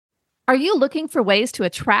Are you looking for ways to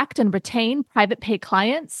attract and retain private pay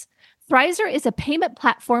clients? Thrizer is a payment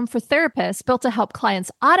platform for therapists built to help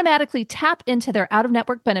clients automatically tap into their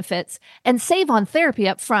out-of-network benefits and save on therapy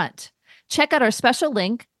up front. Check out our special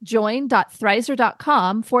link,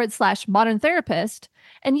 join.thrizer.com/modern therapist,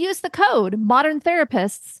 and use the code Modern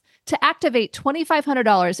Therapists to activate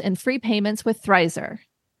 $2,500 in free payments with Thrizer.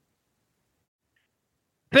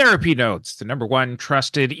 Therapy Notes, the #1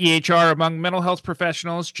 trusted EHR among mental health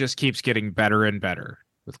professionals, just keeps getting better and better.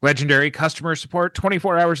 With legendary customer support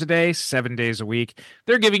 24 hours a day, 7 days a week,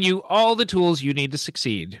 they're giving you all the tools you need to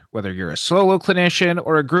succeed, whether you're a solo clinician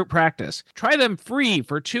or a group practice. Try them free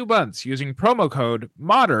for 2 months using promo code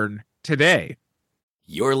MODERN today.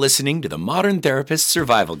 You're listening to the Modern Therapist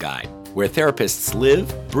Survival Guide, where therapists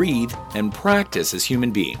live, breathe, and practice as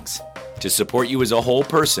human beings. To support you as a whole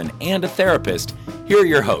person and a therapist, here are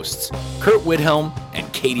your hosts, Kurt Widhelm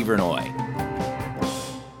and Katie Vernoy.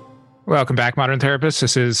 Welcome back, Modern Therapists.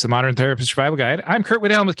 This is the Modern Therapist Survival Guide. I'm Kurt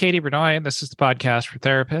Widhelm with Katie Vernoy, and this is the podcast for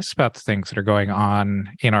therapists about the things that are going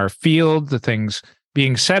on in our field, the things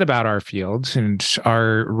being said about our fields, and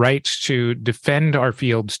our right to defend our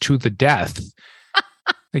fields to the death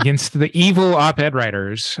against the evil op-ed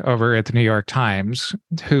writers over at the New York Times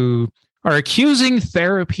who are accusing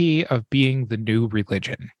therapy of being the new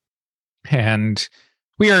religion. And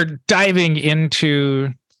we are diving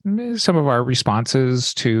into some of our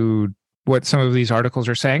responses to what some of these articles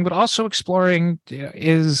are saying, but also exploring,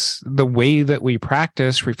 is the way that we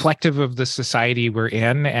practice reflective of the society we're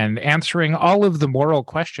in, and answering all of the moral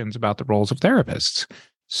questions about the roles of therapists.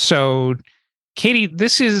 So, Katie,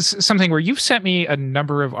 this is something where you've sent me a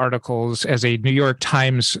number of articles as a New York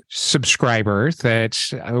Times subscriber that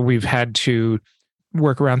we've had to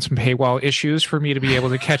work around some paywall issues for me to be able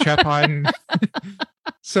to catch up on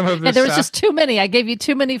some of this. And there was just too many. I gave you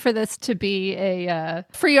too many for this to be a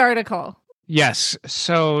free article. Yes.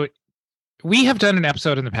 So we have done an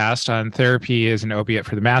episode in the past on therapy as an opiate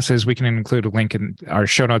for the masses. We can include a link in our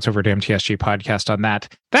show notes over at MTSG podcast on that.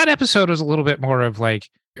 That episode was a little bit more of like,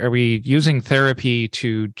 are we using therapy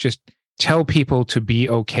to just tell people to be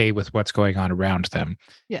okay with what's going on around them?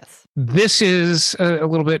 Yes. This is a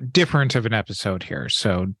little bit different of an episode here.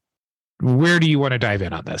 So where do you want to dive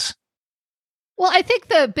in on this? Well, I think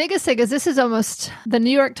the biggest thing is this is almost the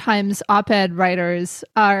New York Times op-ed writers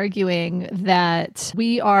arguing that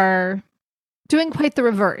we are doing quite the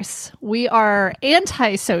reverse. We are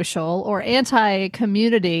antisocial or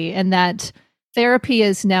anti-community, and that therapy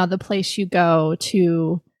is now the place you go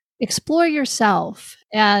to explore yourself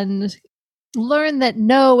and learn that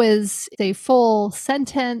no is a full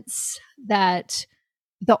sentence, that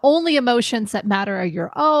the only emotions that matter are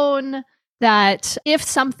your own, that if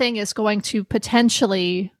something is going to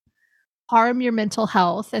potentially harm your mental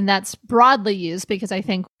health, and that's broadly used because I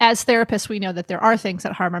think as therapists, we know that there are things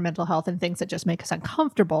that harm our mental health and things that just make us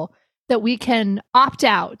uncomfortable, that we can opt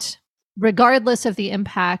out regardless of the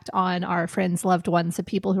impact on our friends, loved ones, the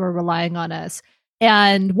people who are relying on us.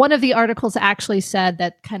 And one of the articles actually said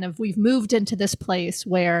that kind of we've moved into this place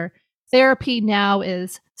where therapy now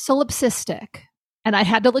is solipsistic. And I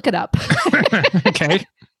had to look it up. Okay.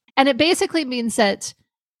 And it basically means that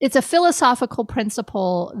it's a philosophical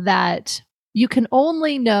principle that you can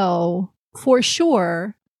only know for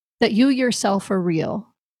sure that you yourself are real.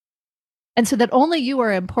 And so that only you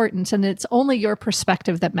are important, and it's only your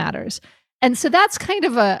perspective that matters. And so that's kind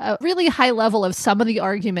of a really high level of some of the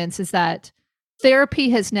arguments, is that therapy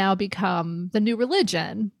has now become the new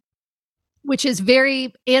religion, which is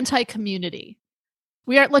very anti-community.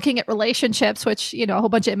 We aren't looking at relationships, which, a whole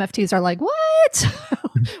bunch of MFTs are like, what?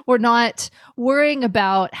 We're not worrying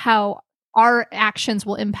about how our actions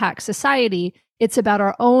will impact society. It's about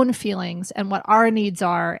our own feelings and what our needs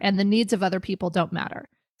are, and the needs of other people don't matter.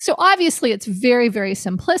 So obviously it's very, very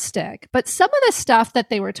simplistic, but some of the stuff that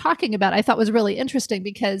they were talking about I thought was really interesting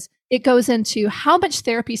because it goes into how much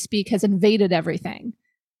therapy speak has invaded everything.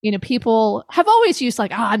 People have always used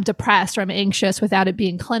like, I'm depressed or I'm anxious without it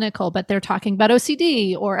being clinical, but they're talking about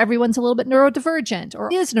OCD, or everyone's a little bit neurodivergent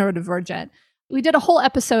or is neurodivergent. We did a whole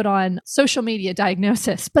episode on social media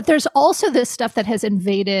diagnosis, but there's also this stuff that has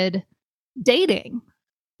invaded dating,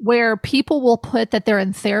 where people will put that they're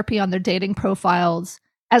in therapy on their dating profiles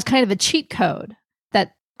as kind of a cheat code,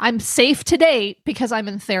 that I'm safe to date because I'm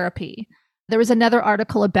in therapy. There was another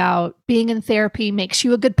article about being in therapy makes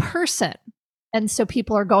you a good person. And so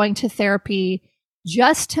people are going to therapy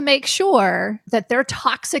just to make sure that their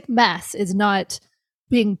toxic mess is not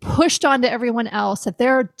being pushed onto everyone else, that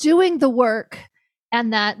they're doing the work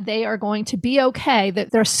and that they are going to be okay,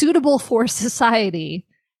 that they're suitable for society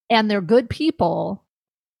and they're good people.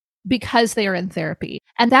 because they are in therapy.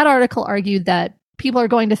 And that article argued that people are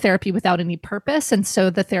going to therapy without any purpose. And so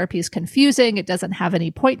the therapy is confusing. It doesn't have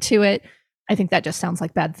any point to it. I think that just sounds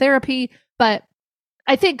like bad therapy. But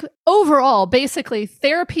I think overall, basically,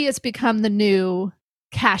 therapy has become the new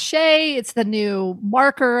cachet. It's the new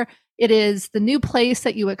marker. It is the new place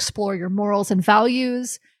that you explore your morals and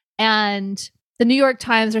values. And the New York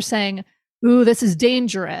Times are saying, ooh, this is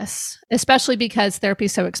dangerous, especially because therapy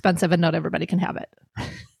is so expensive and not everybody can have it.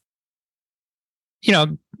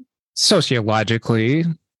 Sociologically,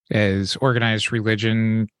 as organized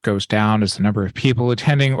religion goes down, as the number of people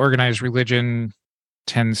attending organized religion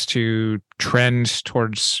tends to trend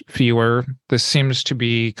towards fewer, this seems to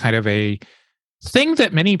be kind of a thing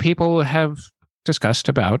that many people have discussed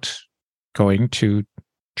about going to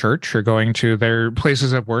church or going to their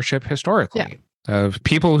places of worship historically. Yeah. Of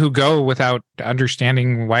people who go without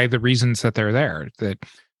understanding why the reasons that they're there. That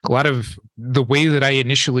a lot of the way that I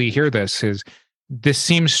initially hear this is this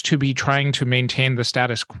seems to be trying to maintain the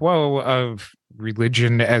status quo of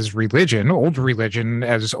religion as religion, old religion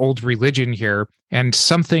as old religion here, and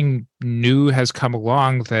something new has come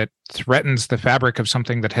along that threatens the fabric of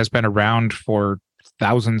something that has been around for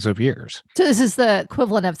thousands of years. So this is the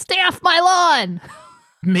equivalent of stay off my lawn.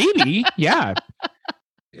 Maybe, yeah.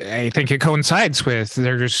 I think it coincides with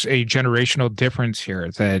there's a generational difference here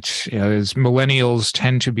that, as millennials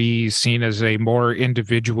tend to be seen as a more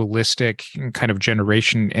individualistic kind of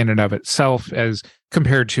generation in and of itself as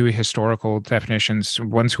compared to historical definitions,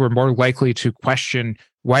 ones who are more likely to question,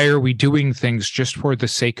 why are we doing things just for the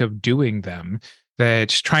sake of doing them? That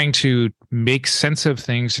trying to make sense of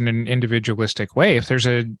things in an individualistic way, if there's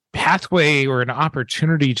a pathway or an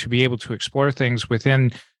opportunity to be able to explore things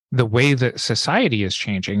within the way that society is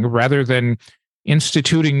changing, rather than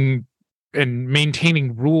instituting and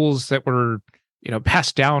maintaining rules that were,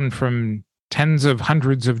 passed down from tens of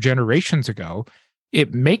hundreds of generations ago,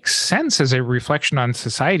 it makes sense as a reflection on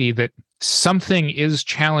society that something is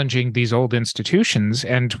challenging these old institutions.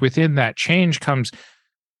 And within that change comes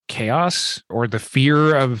chaos or the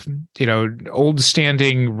fear of, old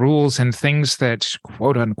standing rules and things that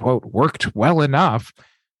quote unquote worked well enough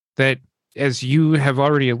that, as you have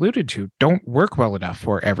already alluded to, don't work well enough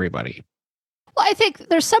for everybody. Well, I think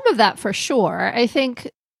there's some of that for sure. I think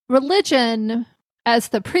religion, as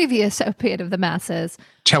the previous opiate of the masses,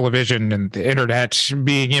 television and the internet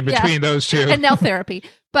being in between those two, and now therapy.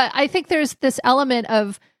 But I think there's this element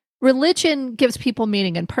of religion gives people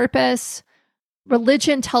meaning and purpose.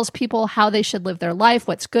 Religion tells people how they should live their life,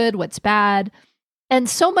 what's good, what's bad. And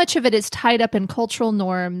so much of it is tied up in cultural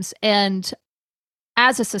norms. And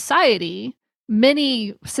as a society,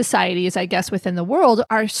 many societies, I guess, within the world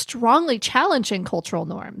are strongly challenging cultural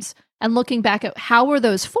norms and looking back at how were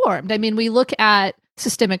those formed. I mean, we look at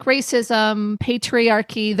systemic racism,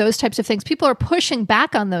 patriarchy, those types of things. People are pushing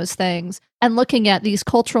back on those things and looking at these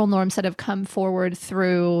cultural norms that have come forward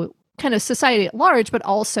through kind of society at large, but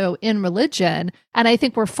also in religion. And I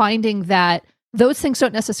think we're finding that those things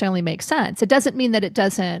don't necessarily make sense. It doesn't mean that it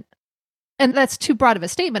doesn't. And that's too broad of a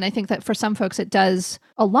statement. I think that for some folks, it does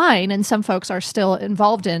align, and some folks are still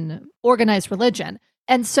involved in organized religion.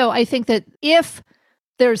 And so I think that if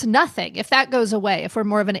there's nothing, if that goes away, if we're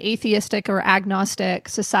more of an atheistic or agnostic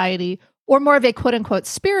society, or more of a quote unquote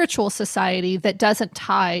spiritual society that doesn't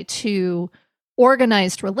tie to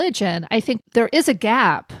organized religion, I think there is a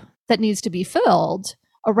gap that needs to be filled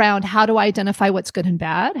around how do I identify what's good and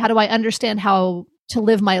bad? How do I understand how to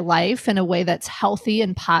live my life in a way that's healthy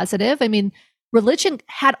and positive? I mean, religion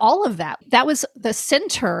had all of that. That was the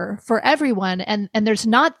center for everyone. And there's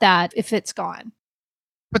not that if it's gone.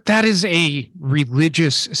 But that is a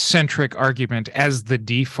religious-centric argument as the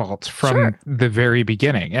default from the very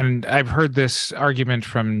beginning. And I've heard this argument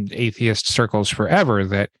from atheist circles forever,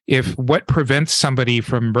 that if what prevents somebody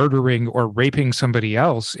from murdering or raping somebody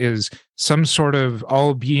else is some sort of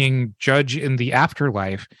all-being judge in the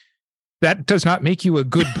afterlife, that does not make you a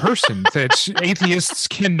good person. That atheists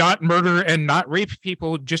cannot murder and not rape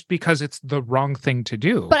people just because it's the wrong thing to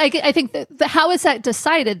do. But I think that how is that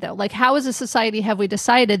decided, though? Like, how as a society have we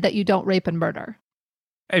decided that you don't rape and murder?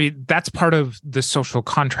 I mean, that's part of the social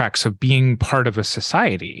contracts of being part of a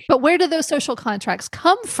society. But where do those social contracts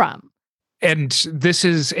come from? And this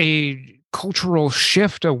is a cultural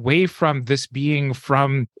shift away from this being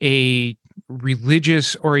from a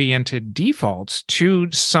religious-oriented defaults to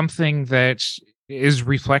something that is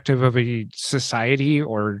reflective of a society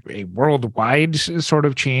or a worldwide sort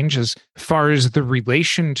of change as far as the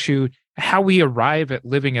relation to how we arrive at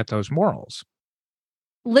living at those morals.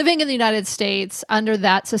 Living in the United States under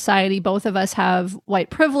that society, both of us have white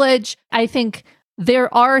privilege. I think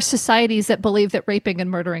there are societies that believe that raping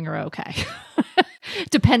and murdering are okay,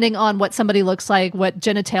 depending on what somebody looks like, what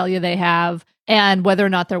genitalia they have, and whether or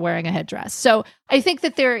not they're wearing a headdress. So I think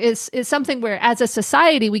that there is something where, as a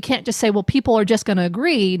society, we can't just say, well, people are just going to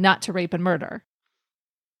agree not to rape and murder.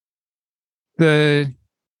 The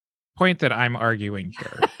point that I'm arguing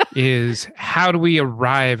here is, how do we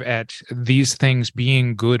arrive at these things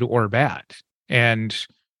being good or bad? And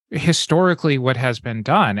historically, what has been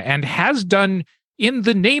done and has done in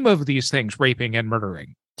the name of these things, raping and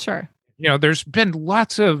murdering. Sure. There's been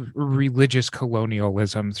lots of religious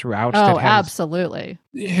colonialism throughout. Oh, that has absolutely.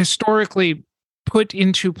 historically put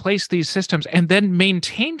into place these systems and then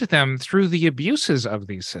maintained them through the abuses of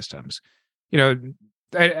these systems.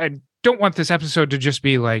 I don't want this episode to just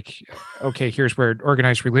be like, okay, here's where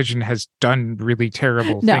organized religion has done really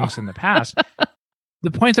terrible things in the past.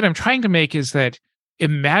 The point that I'm trying to make is that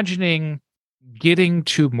imagining getting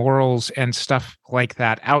to morals and stuff like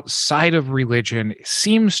that outside of religion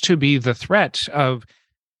seems to be the threat of,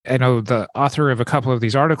 I know the author of a couple of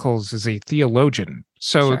these articles is a theologian.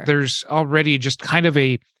 So there's already just kind of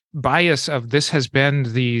a bias of this has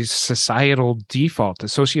been the societal default, the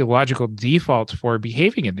sociological default for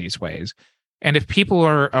behaving in these ways. And if people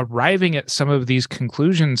are arriving at some of these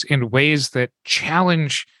conclusions in ways that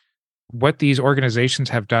challenge what these organizations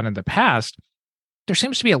have done in the past, there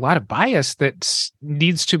seems to be a lot of bias that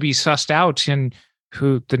needs to be sussed out in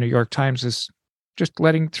who the New York Times is just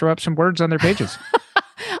letting throw up some words on their pages.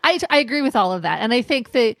 I agree with all of that. And I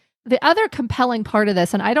think the other compelling part of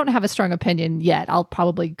this, and I don't have a strong opinion yet, I'll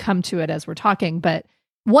probably come to it as we're talking, but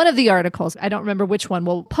one of the articles, I don't remember which one,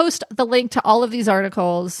 we'll post the link to all of these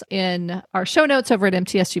articles in our show notes over at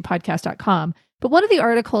mtsgpodcast.com. But one of the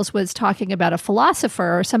articles was talking about a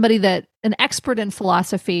philosopher or somebody an expert in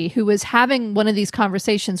philosophy who was having one of these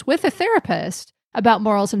conversations with a therapist about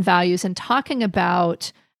morals and values and talking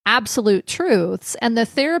about absolute truths. And the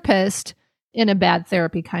therapist, in a bad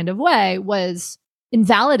therapy kind of way, was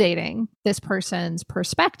invalidating this person's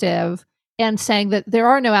perspective and saying that there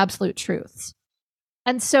are no absolute truths.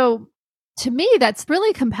 And so to me, that's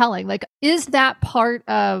really compelling. Like, is that part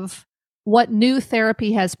of what new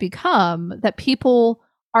therapy has become, that people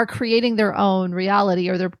are creating their own reality,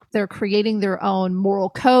 or they're creating their own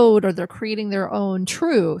moral code, or they're creating their own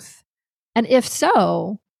truth? And if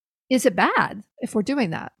so, is it bad if we're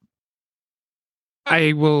doing that?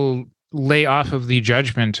 I will lay off of the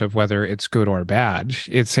judgment of whether it's good or bad.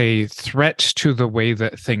 It's a threat to the way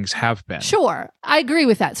that things have been. Sure. I agree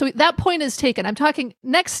with that. So that point is taken. I'm talking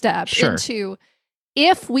next step into,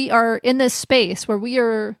 if we are in this space where we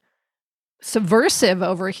are subversive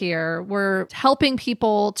over here, we're helping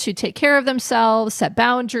people to take care of themselves, set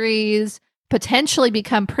boundaries, potentially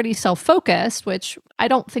become pretty self-focused, which I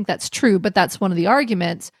don't think that's true, but that's one of the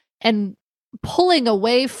arguments, and pulling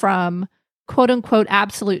away from quote unquote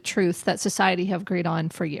absolute truths that society have agreed on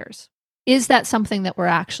for years. Is that something that we're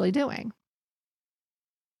actually doing?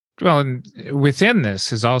 Well, and within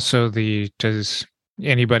this is also does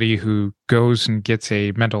anybody who goes and gets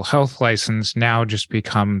a mental health license now just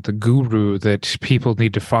become the guru that people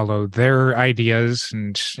need to follow their ideas?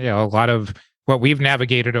 And, a lot of what we've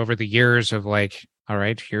navigated over the years of like, all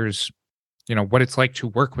right, here's, what it's like to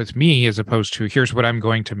work with me, as opposed to here's what I'm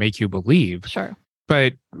going to make you believe. Sure.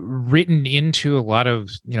 But written into a lot of,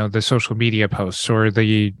 the social media posts or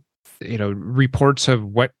the, reports of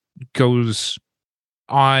what goes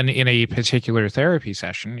on in a particular therapy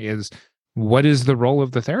session is, what is the role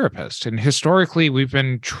of the therapist? And historically, we've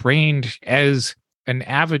been trained as an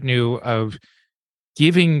avenue of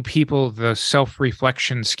giving people the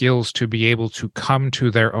self-reflection skills to be able to come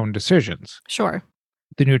to their own decisions. Sure.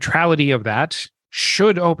 The neutrality of that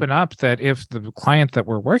should open up that if the client that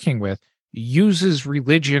we're working with uses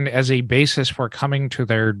religion as a basis for coming to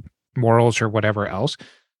their morals or whatever else,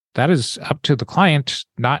 that is up to the client,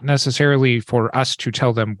 not necessarily for us to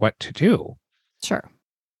tell them what to do. Sure.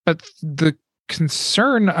 But the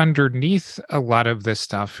concern underneath a lot of this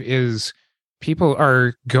stuff is people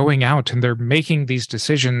are going out and they're making these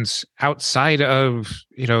decisions outside of,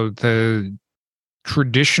 the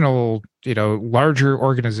traditional, larger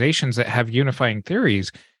organizations that have unifying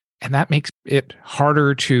theories. And that makes it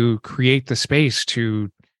harder to create the space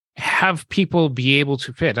to have people be able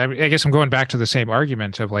to fit. I guess I'm going back to the same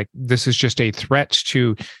argument of like, this is just a threat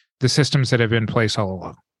to the systems that have been in place all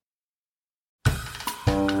along.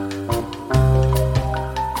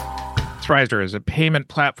 Thrizer is a payment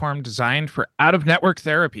platform designed for out-of-network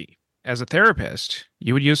therapy. As a therapist,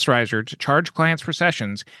 you would use Thrizer to charge clients for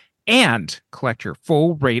sessions and collect your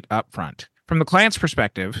full rate upfront. From the client's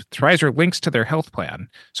perspective, Thrizer links to their health plan,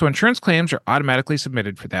 so insurance claims are automatically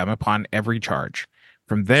submitted for them upon every charge.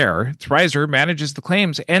 From there, Thrizer manages the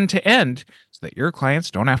claims end to end so that your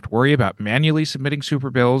clients don't have to worry about manually submitting super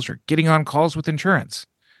bills or getting on calls with insurance.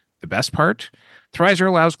 The best part? Thrizer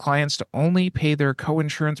allows clients to only pay their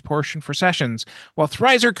co-insurance portion for sessions, while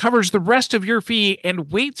Thrizer covers the rest of your fee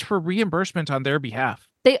and waits for reimbursement on their behalf.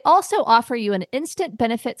 They also offer you an instant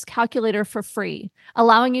benefits calculator for free,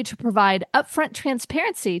 allowing you to provide upfront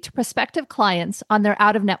transparency to prospective clients on their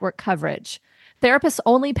out-of-network coverage. Therapists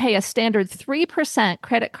only pay a standard 3%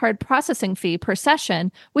 credit card processing fee per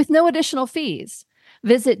session with no additional fees.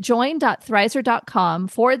 Visit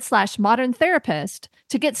join.thrizer.com/modern therapist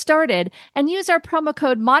to get started and use our promo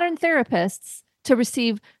code Modern Therapists to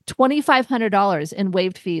receive $2,500 in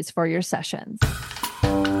waived fees for your sessions.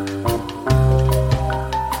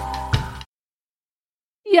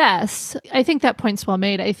 Yes, I think that point's well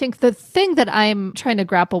made. I think the thing that I'm trying to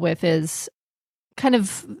grapple with is kind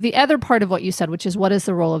of the other part of what you said, which is what is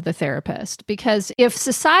the role of the therapist? Because if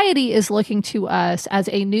society is looking to us as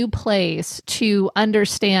a new place to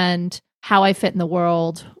understand how I fit in the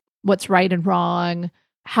world, what's right and wrong,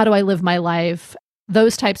 how do I live my life,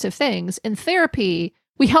 those types of things, in therapy,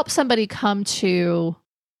 we help somebody come to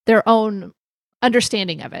their own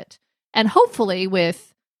understanding of it. And hopefully with,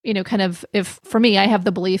 kind of, if for me, I have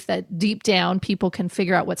the belief that deep down people can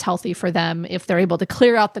figure out what's healthy for them if they're able to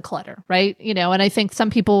clear out the clutter, right? And I think some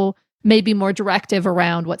people may be more directive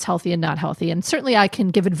around what's healthy and not healthy. And certainly I can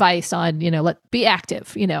give advice on, be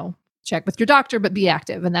active, check with your doctor, but be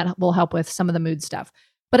active. And that will help with some of the mood stuff.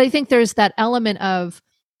 But I think there's that element of,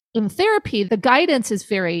 in therapy, the guidance is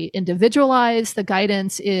very individualized. The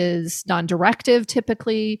guidance is non-directive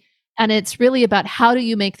typically. And it's really about how do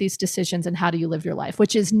you make these decisions and how do you live your life,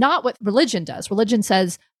 which is not what religion does. Religion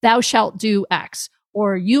says, thou shalt do X,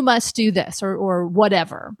 or you must do this, or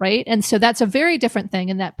whatever, right? And so that's a very different thing.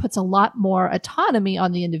 And that puts a lot more autonomy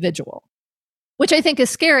on the individual, which I think is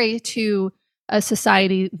scary to a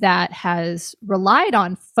society that has relied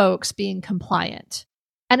on folks being compliant.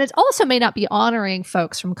 And it also may not be honoring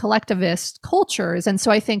folks from collectivist cultures. And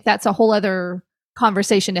so I think that's a whole other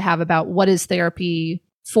conversation to have about what is therapy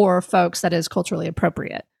for folks that is culturally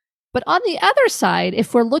appropriate. But on the other side,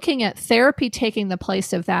 if we're looking at therapy taking the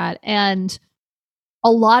place of that, and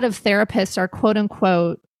a lot of therapists are quote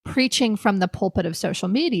unquote preaching from the pulpit of social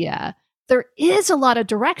media, there is a lot of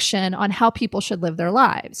direction on how people should live their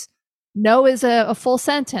lives. No is a full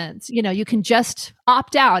sentence. You can just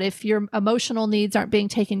opt out. If your emotional needs aren't being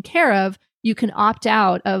taken care of, you can opt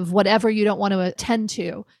out of whatever you don't want to attend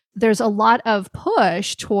to. There's a lot of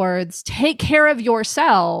push towards take care of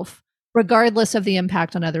yourself, regardless of the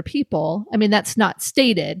impact on other people. I mean, that's not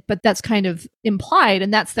stated, but that's kind of implied.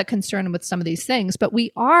 And that's the concern with some of these things. But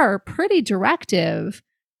we are pretty directive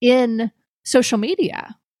in social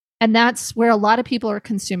media. And that's where a lot of people are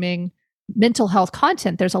consuming mental health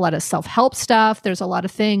content. There's a lot of self-help stuff. There's a lot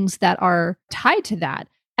of things that are tied to that.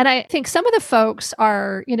 And I think some of the folks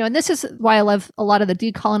are, and this is why I love a lot of the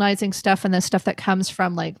decolonizing stuff and the stuff that comes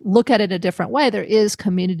from look at it a different way. There is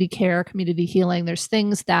community care, community healing. There's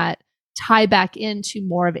things that tie back into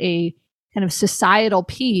more of a kind of societal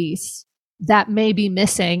piece that may be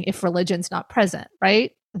missing if religion's not present,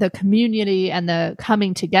 right? The community and the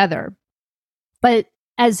coming together. But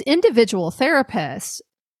as individual therapists,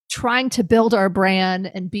 trying to build our brand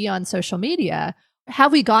and be on social media,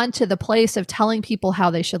 have we gone to the place of telling people how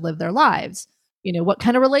they should live their lives? What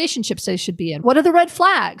kind of relationships they should be in? What are the red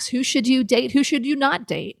flags? Who should you date? Who should you not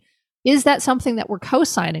date? Is that something that we're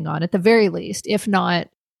co-signing on at the very least, if not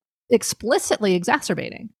explicitly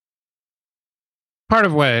exacerbating? Part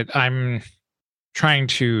of what I'm trying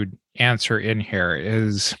to answer in here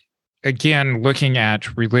is, again, looking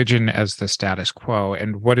at religion as the status quo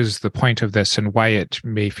and what is the point of this and why it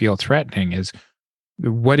may feel threatening is,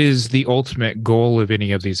 what is the ultimate goal of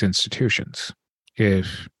any of these institutions?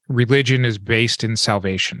 If religion is based in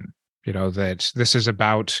salvation, that this is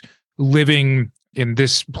about living in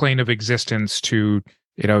this plane of existence to,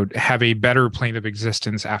 have a better plane of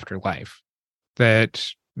existence after life, that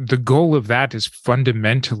the goal of that is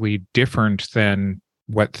fundamentally different than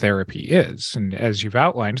what therapy is. And as you've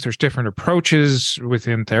outlined, there's different approaches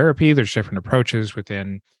within therapy. There's different approaches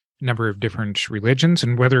within a number of different religions,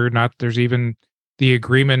 and whether or not there's even the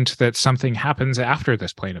agreement that something happens after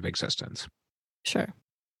this plane of existence. Sure.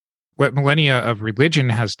 What millennia of religion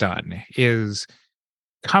has done is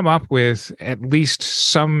come up with at least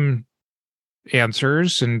some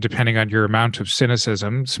answers, and depending on your amount of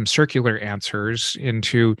cynicism, some circular answers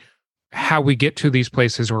into how we get to these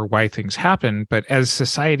places or why things happen. But as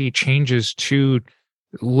society changes to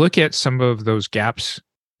look at some of those gaps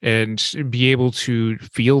and be able to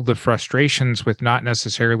feel the frustrations with not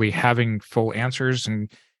necessarily having full answers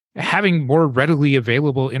and having more readily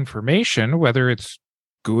available information, whether it's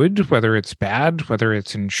good, whether it's bad, whether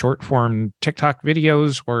it's in short form TikTok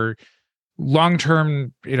videos or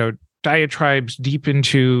long-term, diatribes deep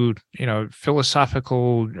into,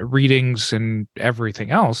 philosophical readings and everything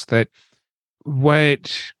else. That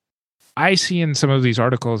what I see in some of these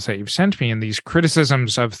articles that you've sent me and these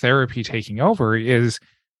criticisms of therapy taking over is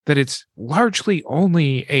that it's largely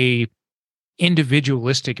only a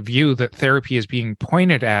individualistic view that therapy is being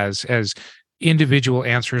pointed as individual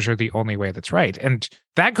answers are the only way that's right. And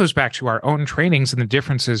that goes back to our own trainings and the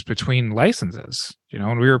differences between licenses.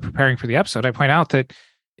 When we were preparing for the episode, I point out that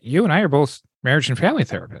you and I are both marriage and family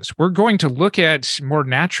therapists. We're going to look at more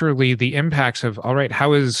naturally the impacts of, all right,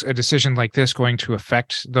 how is a decision like this going to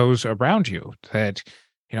affect those around you? That,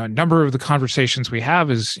 a number of the conversations we have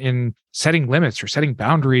is in setting limits or setting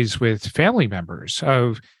boundaries with family members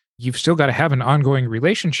of, you've still got to have an ongoing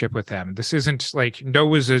relationship with them. This isn't like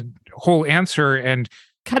no is a whole answer and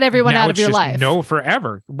cut everyone out of your life. No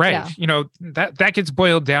forever. Right. Yeah. That gets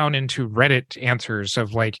boiled down into Reddit answers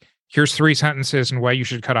of like, here's 3 sentences and why you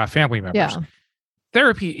should cut off family members. Yeah.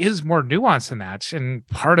 Therapy is more nuanced than that. And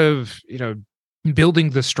part of,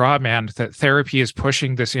 building the straw man that therapy is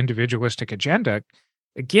pushing this individualistic agenda,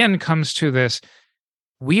 again, comes to this.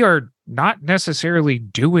 We are not necessarily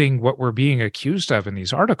doing what we're being accused of in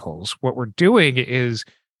these articles. What we're doing is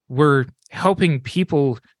we're helping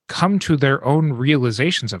people come to their own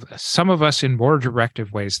realizations of this, some of us in more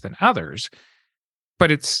directive ways than others.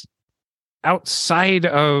 But it's outside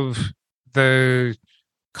of the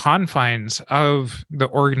confines of the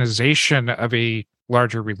organization of a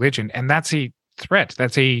larger religion. And that's a threat.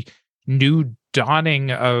 That's a new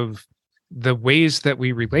dawning of the ways that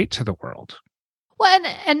we relate to the world. Well,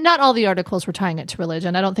 and not all the articles were tying it to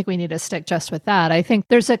religion. I don't think we need to stick just with that. I think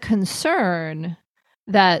there's a concern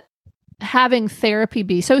that having therapy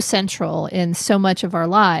be so central in so much of our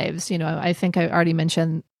lives, I think I already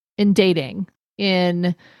mentioned in dating,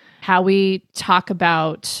 in how we talk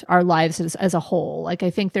about our lives as a whole. Like,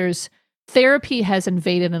 I think therapy has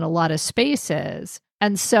invaded in a lot of spaces.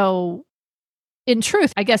 And so in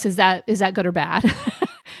truth, I guess, is that good or bad?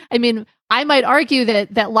 I mean, I might argue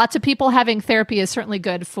that lots of people having therapy is certainly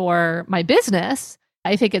good for my business.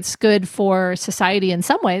 I think it's good for society in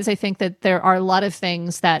some ways. I think that there are a lot of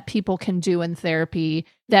things that people can do in therapy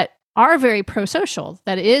that are very pro-social,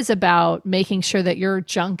 that is about making sure that your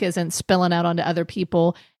junk isn't spilling out onto other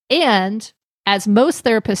people. And as most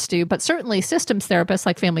therapists do, but certainly systems therapists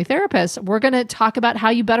like family therapists, we're going to talk about how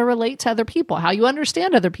you better relate to other people, how you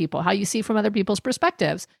understand other people, how you see from other people's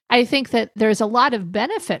perspectives. I think that there's a lot of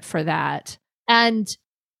benefit for that. And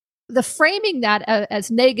the framing that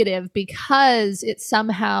as negative because it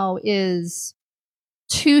somehow is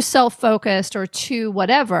too self-focused or too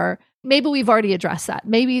whatever, maybe we've already addressed that.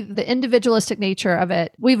 Maybe the individualistic nature of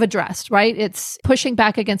it, we've addressed, right? It's pushing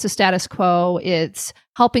back against the status quo. It's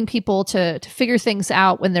helping people to figure things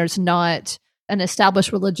out when there's not an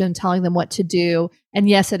established religion telling them what to do. And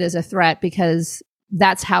yes, it is a threat because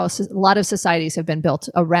that's how a lot of societies have been built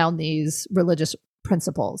around these religious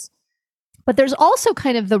principles. But there's also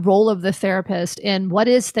kind of the role of the therapist in what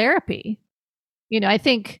is therapy. I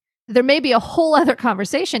think there may be a whole other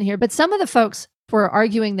conversation here, but some of the folks were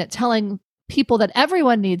arguing that telling people that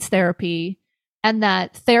everyone needs therapy and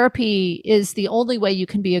that therapy is the only way you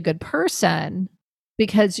can be a good person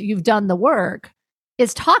because you've done the work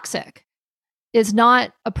is toxic, is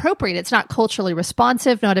not appropriate. It's not culturally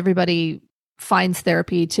responsive. Not everybody finds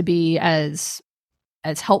therapy to be as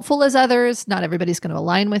helpful as others. Not everybody's going to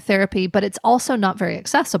align with therapy, but it's also not very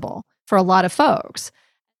accessible for a lot of folks.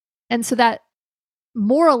 And so that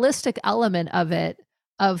moralistic element of it,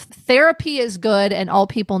 of therapy is good and all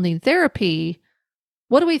people need therapy,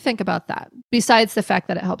 what do we think about that? Besides the fact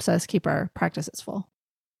that it helps us keep our practices full.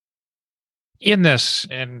 In this,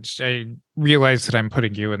 and I realize that I'm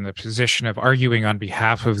putting you in the position of arguing on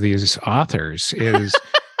behalf of these authors, is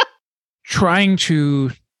trying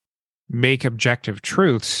to make objective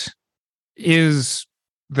truths is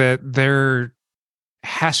that there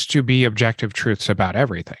has to be objective truths about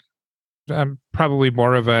everything. I'm probably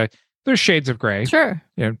more of there's shades of gray. Sure.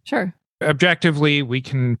 Sure. Objectively, we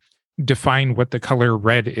can define what the color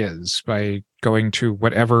red is by going to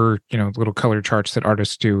whatever, little color charts that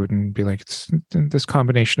artists do and be like, it's this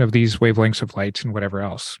combination of these wavelengths of light and whatever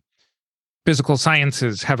else. Physical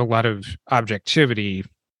sciences have a lot of objectivity,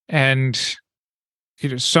 and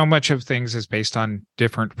so much of things is based on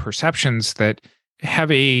different perceptions that have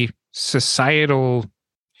a societal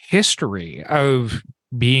history of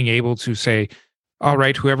being able to say, all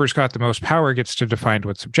right, whoever's got the most power gets to define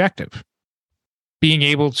what's objective. Being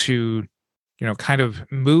able to, kind of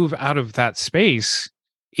move out of that space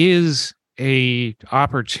is a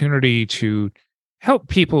opportunity to help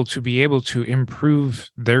people to be able to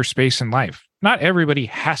improve their space in life. Not everybody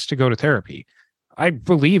has to go to therapy. I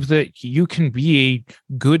believe that you can be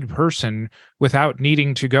a good person without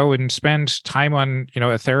needing to go and spend time on,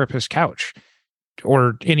 a therapist's couch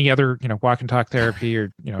or any other, walk and talk therapy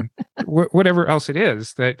or, whatever else it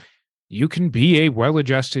is, that you can be a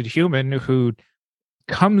well-adjusted human who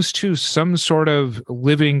comes to some sort of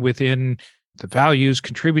living within the values,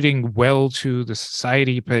 contributing well to the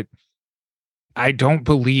society. But I don't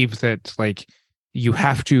believe that you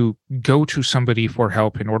have to go to somebody for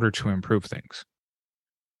help in order to improve things.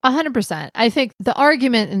 100%. I think the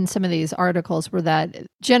argument in some of these articles were that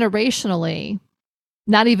generationally,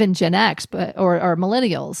 not even Gen X, but or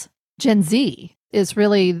millennials, Gen Z is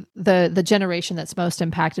really the generation that's most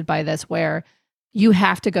impacted by this, where you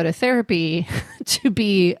have to go to therapy to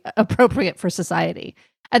be appropriate for society.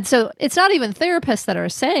 And so it's not even therapists that are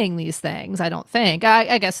saying these things, I don't think.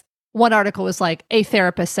 I guess one article was like, a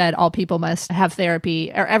therapist said all people must have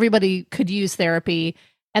therapy, or everybody could use therapy.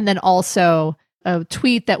 And then also a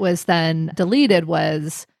tweet that was then deleted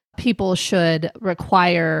was people should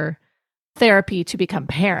require therapy to become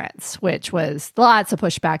parents, which was lots of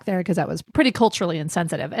pushback there because that was pretty culturally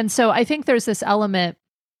insensitive. And so I think there's this element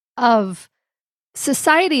of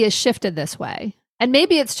society is shifted this way. And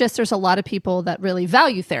maybe it's just there's a lot of people that really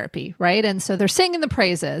value therapy, right? And so they're singing the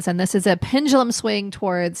praises. And this is a pendulum swing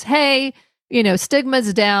towards, hey,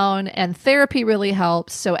 stigma's down and therapy really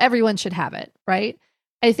helps, so everyone should have it, right?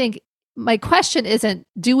 I think my question isn't,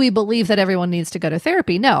 do we believe that everyone needs to go to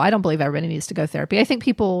therapy? No, I don't believe everybody needs to go to therapy. I think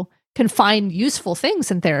people can find useful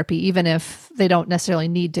things in therapy, even if they don't necessarily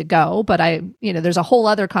need to go. But there's a whole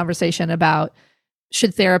other conversation about,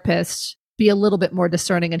 should therapists be a little bit more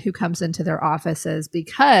discerning in who comes into their offices,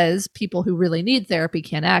 because people who really need therapy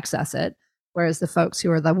can't access it. Whereas the folks who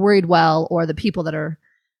are the worried well, or the people that are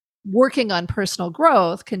working on personal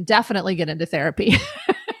growth, can definitely get into therapy.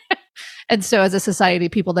 And so as a society,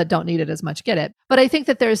 people that don't need it as much get it. But I think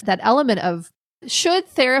that there's that element of, should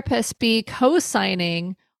therapists be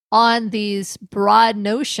co-signing on these broad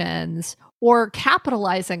notions or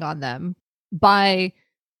capitalizing on them by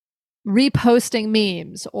reposting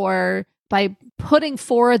memes or by putting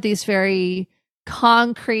forward these very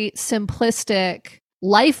concrete, simplistic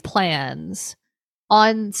life plans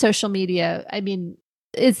on social media? I mean,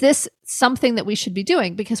 is this something that we should be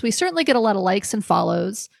doing? Because we certainly get a lot of likes and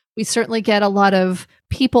follows. We certainly get a lot of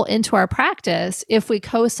people into our practice if we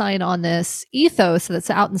co-sign on this ethos that's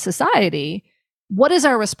out in society. What is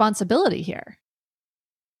our responsibility here?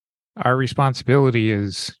 Our responsibility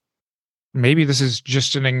is, maybe this is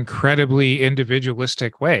just an incredibly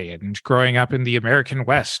individualistic way, and growing up in the American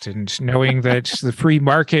West and knowing that the free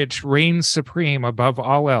market reigns supreme above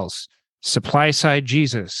all else. Supply side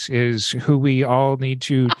Jesus is who we all need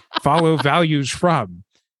to follow values from.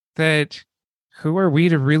 That who are we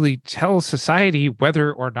to really tell society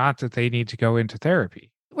whether or not that they need to go into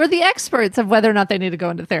therapy? We're the experts of whether or not they need to go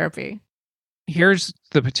into therapy. Here's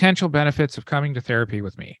the potential benefits of coming to therapy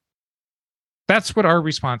with me. That's what our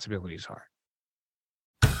responsibilities are.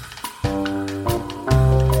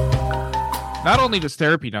 Not only does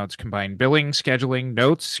Therapy Notes combine billing, scheduling,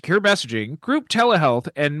 notes, secure messaging, group telehealth,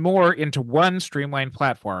 and more into one streamlined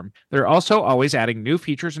platform, they're also always adding new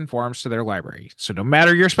features and forms to their library. So no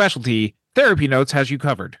matter your specialty, Therapy Notes has you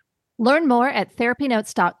covered. Learn more at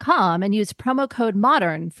therapynotes.com and use promo code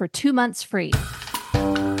MODERN for 2 months free.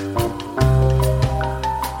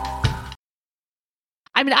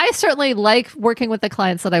 I mean, I certainly like working with the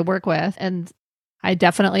clients that I work with, and I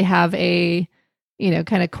definitely have a,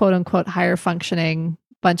 kind of quote unquote higher functioning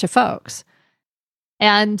bunch of folks.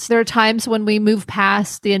 And there are times when we move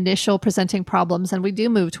past the initial presenting problems and we do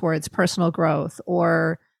move towards personal growth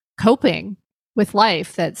or coping with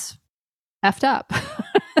life that's effed up.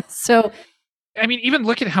 So, I mean, even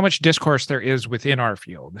look at how much discourse there is within our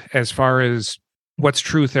field as far as what's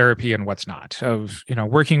true therapy and what's not, of,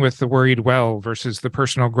 working with the worried well versus the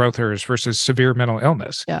personal growthers versus severe mental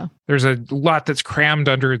illness. Yeah. There's a lot that's crammed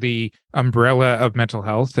under the umbrella of mental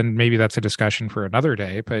health, and maybe that's a discussion for another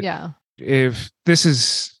day. But yeah, if this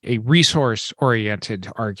is a resource-oriented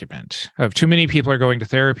argument of too many people are going to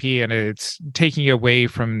therapy and it's taking away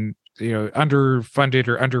from, underfunded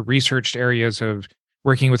or under-researched areas of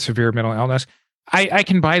working with severe mental illness, I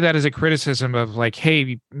can buy that as a criticism of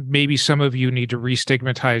hey, maybe some of you need to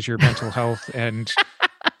re-stigmatize your mental health and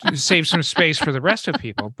save some space for the rest of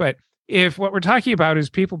people. But if what we're talking about is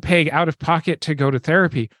people paying out of pocket to go to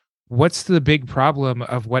therapy, what's the big problem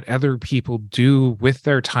of what other people do with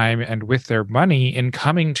their time and with their money in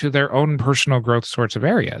coming to their own personal growth sorts of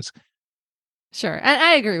areas? Sure. And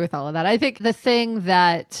I agree with all of that. I think the thing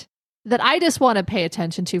that I just want to pay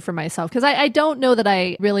attention to for myself, because I don't know that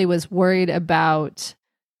I really was worried about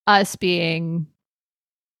us being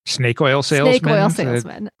snake oil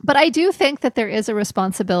salesmen. But I do think that there is a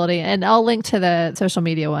responsibility, and I'll link to the social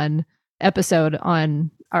media one episode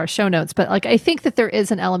on our show notes. But like, I think that there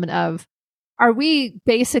is an element of, are we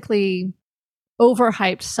basically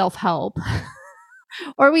overhyped self-help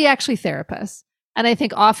or are we actually therapists? And I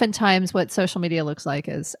think oftentimes what social media looks like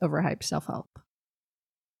is overhyped self-help.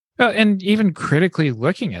 And even critically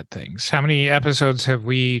looking at things. How many episodes have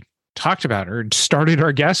we talked about or started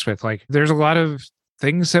our guests with? Like, there's a lot of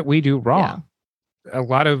things that we do wrong. Yeah. A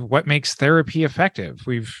lot of what makes therapy effective.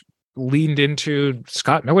 We've leaned into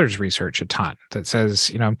Scott Miller's research a ton that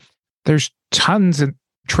says, there's tons of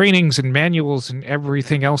trainings and manuals and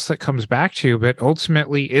everything else that comes back to, but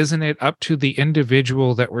ultimately, isn't it up to the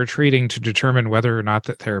individual that we're treating to determine whether or not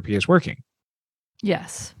that therapy is working?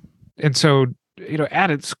 Yes. And so, at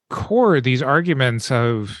its core, these arguments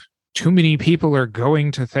of too many people are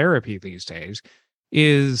going to therapy these days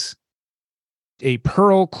is a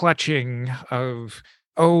pearl clutching of,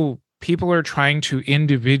 people are trying to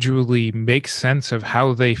individually make sense of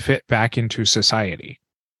how they fit back into society.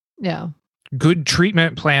 Yeah. Good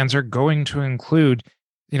treatment plans are going to include,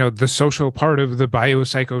 the social part of the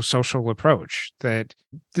biopsychosocial approach. That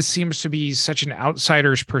this seems to be such an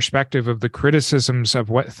outsider's perspective of the criticisms of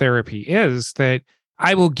what therapy is, that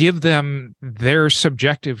I will give them their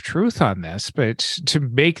subjective truth on this, but to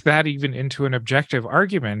make that even into an objective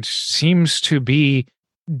argument seems to be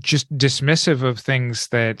just dismissive of things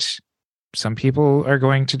that some people are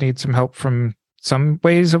going to need some help from some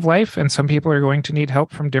ways of life, and some people are going to need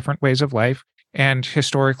help from different ways of life. And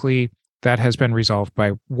historically, that has been resolved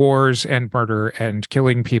by wars and murder and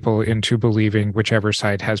killing people into believing whichever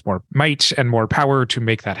side has more might and more power to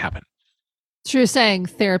make that happen. So you're saying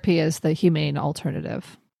therapy is the humane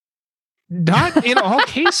alternative? Not in all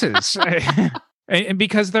cases. And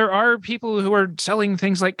because there are people who are selling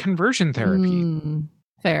things like conversion therapy.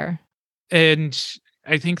 Fair. And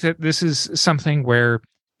I think that this is something where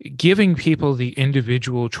giving people the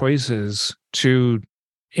individual choices to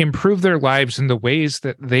improve their lives in the ways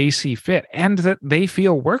that they see fit and that they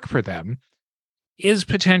feel work for them is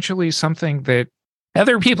potentially something that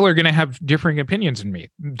other people are going to have differing opinions than me.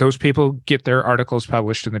 Those people get their articles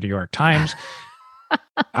published in the New York Times.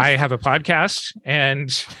 I have a podcast,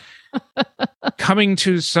 and coming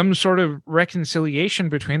to some sort of reconciliation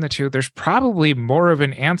between the two, there's probably more of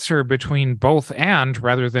an answer between both and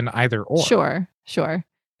rather than either or. Sure.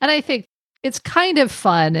 And I think it's kind of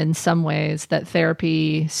fun in some ways that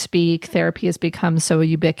therapy has become so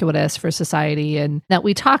ubiquitous for society, and that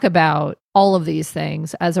we talk about all of these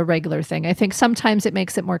things as a regular thing. I think sometimes it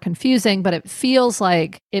makes it more confusing, but it feels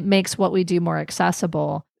like it makes what we do more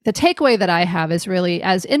accessible. The takeaway that I have is really,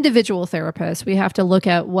 as individual therapists, we have to look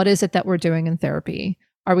at what is it that we're doing in therapy.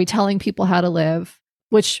 Are we telling people how to live?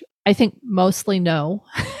 Which I think mostly no,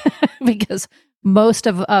 because most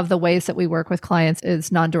of the ways that we work with clients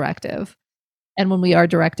is non-directive. And when we are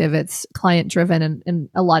directive, it's client-driven in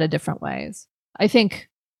a lot of different ways. I think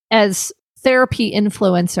as therapy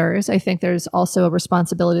influencers, I think there's also a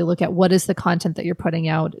responsibility to look at what is the content that you're putting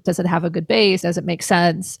out. Does it have a good base? Does it make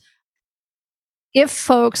sense? If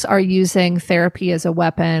folks are using therapy as a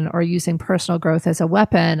weapon or using personal growth as a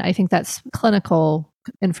weapon, I think that's clinical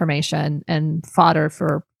information and fodder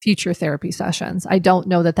for future therapy sessions. I don't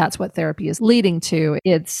know that that's what therapy is leading to.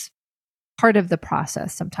 It's part of the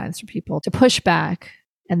process sometimes for people to push back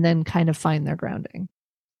and then kind of find their grounding.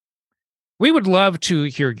 We would love to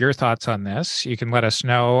hear your thoughts on this. You can let us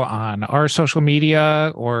know on our social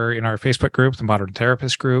media or in our Facebook group, the Modern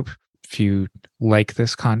Therapist Group. If you like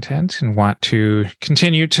this content and want to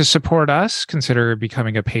continue to support us, consider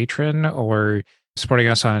becoming a patron or supporting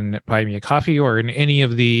us on Buy Me a Coffee or in any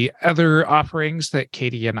of the other offerings that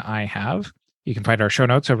Katie and I have. You can find our show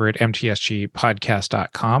notes over at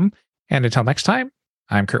mtsgpodcast.com. And until next time,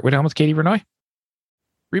 I'm Kurt Widhelm with Katie Vernoy.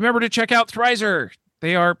 Remember to check out Thrizer.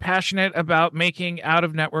 They are passionate about making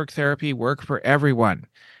out-of-network therapy work for everyone.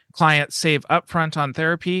 Clients save upfront on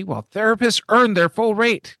therapy while therapists earn their full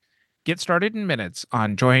rate. Get started in minutes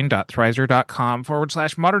on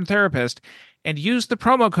join.thrizer.com/modern therapist and use the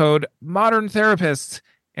promo code Modern Therapists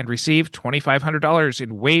and receive $2,500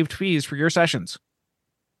 in waived fees for your sessions.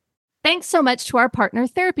 Thanks so much to our partner,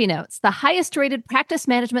 Therapy Notes, the highest rated practice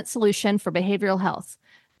management solution for behavioral health.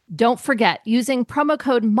 Don't forget, using promo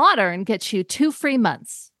code MODERN gets you 2 free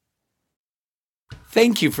months.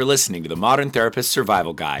 Thank you for listening to the Modern Therapist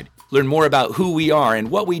Survival Guide. Learn more about who we are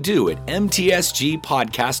and what we do at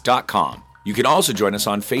mtsgpodcast.com. You can also join us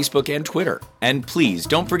on Facebook and Twitter. And please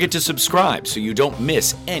don't forget to subscribe so you don't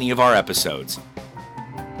miss any of our episodes.